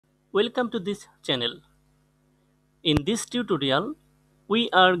Welcome to this channel. In this tutorial, we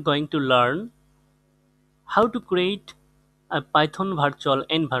are going to learn how to create a Python virtual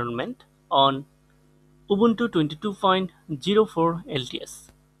environment on Ubuntu 22.04 LTS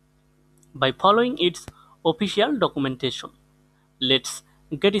by following its official documentation. Let's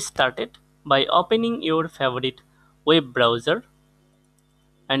get started by opening your favorite web browser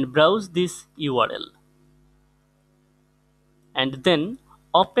and browse this URL, and then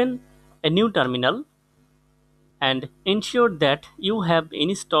open a new terminal and ensure that you have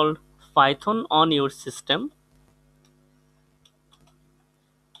installed Python on your system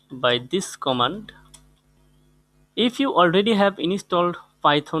by this command. If you already have installed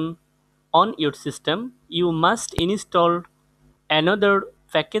Python on your system, you must install another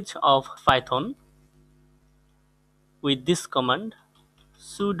package of Python with this command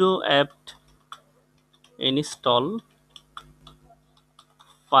sudo apt install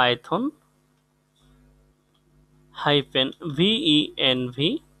python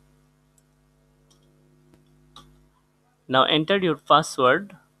 -venv. Now enter your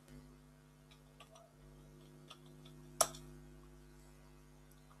password.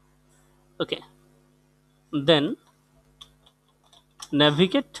 Okay, then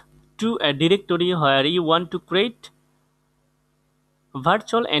navigate to a directory where you want to create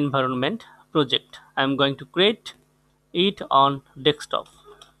virtual environment project. I am going to create it on desktop.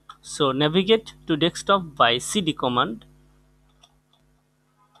 So navigate to desktop by cd command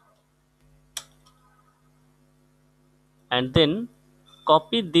and then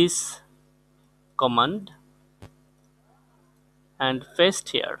copy this command and paste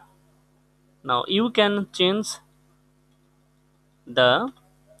here. Now you can change the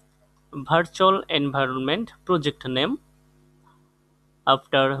virtual environment project name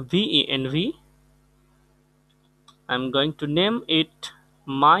after venv. I'm going to name it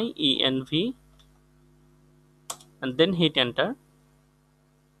my-env and then hit enter.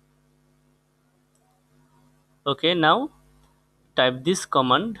 Okay, now type this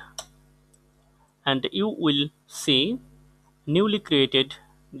command and you will see newly created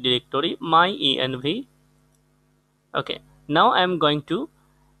directory my-env. Okay, now I am going to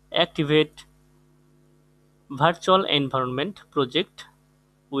activate virtual environment project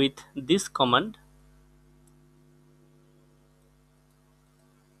with this command.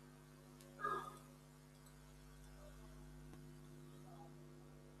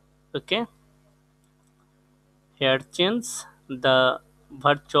 Okay, here change the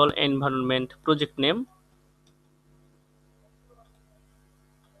virtual environment project name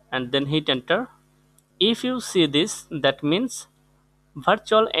and then hit enter. If you see this, that means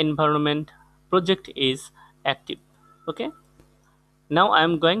virtual environment project is active. Okay, now I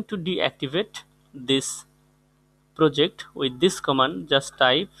am going to deactivate this project with this command. Just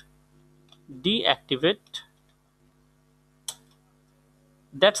type deactivate.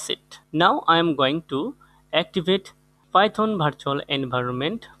 That's it. Now I am going to activate Python virtual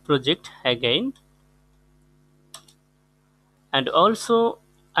environment project again, and also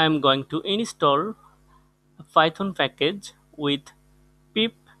I am going to install a Python package with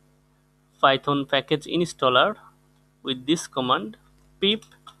pip Python package installer with this command pip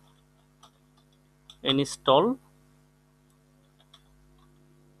install.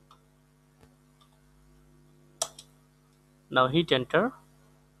 Now hit enter.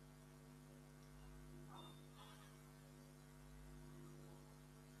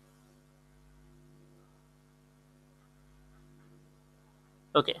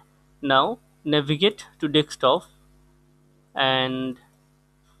 Okay, now navigate to desktop and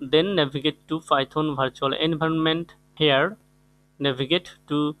then navigate to Python virtual environment. Here navigate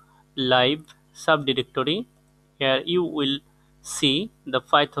to live subdirectory. Here you will see the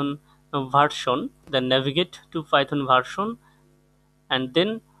Python version. Then navigate to Python version and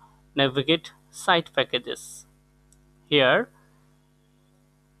then navigate site packages. Here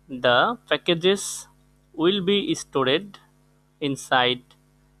the packages will be stored inside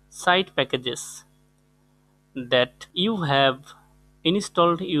site packages that you have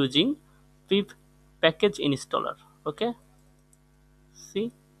installed using pip package installer. Okay,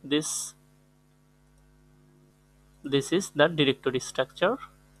 see this is the directory structure.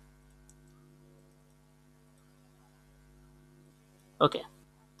 Okay,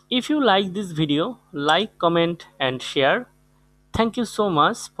 if you like this video, like, comment and share. Thank you so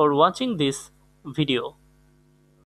much for watching this video.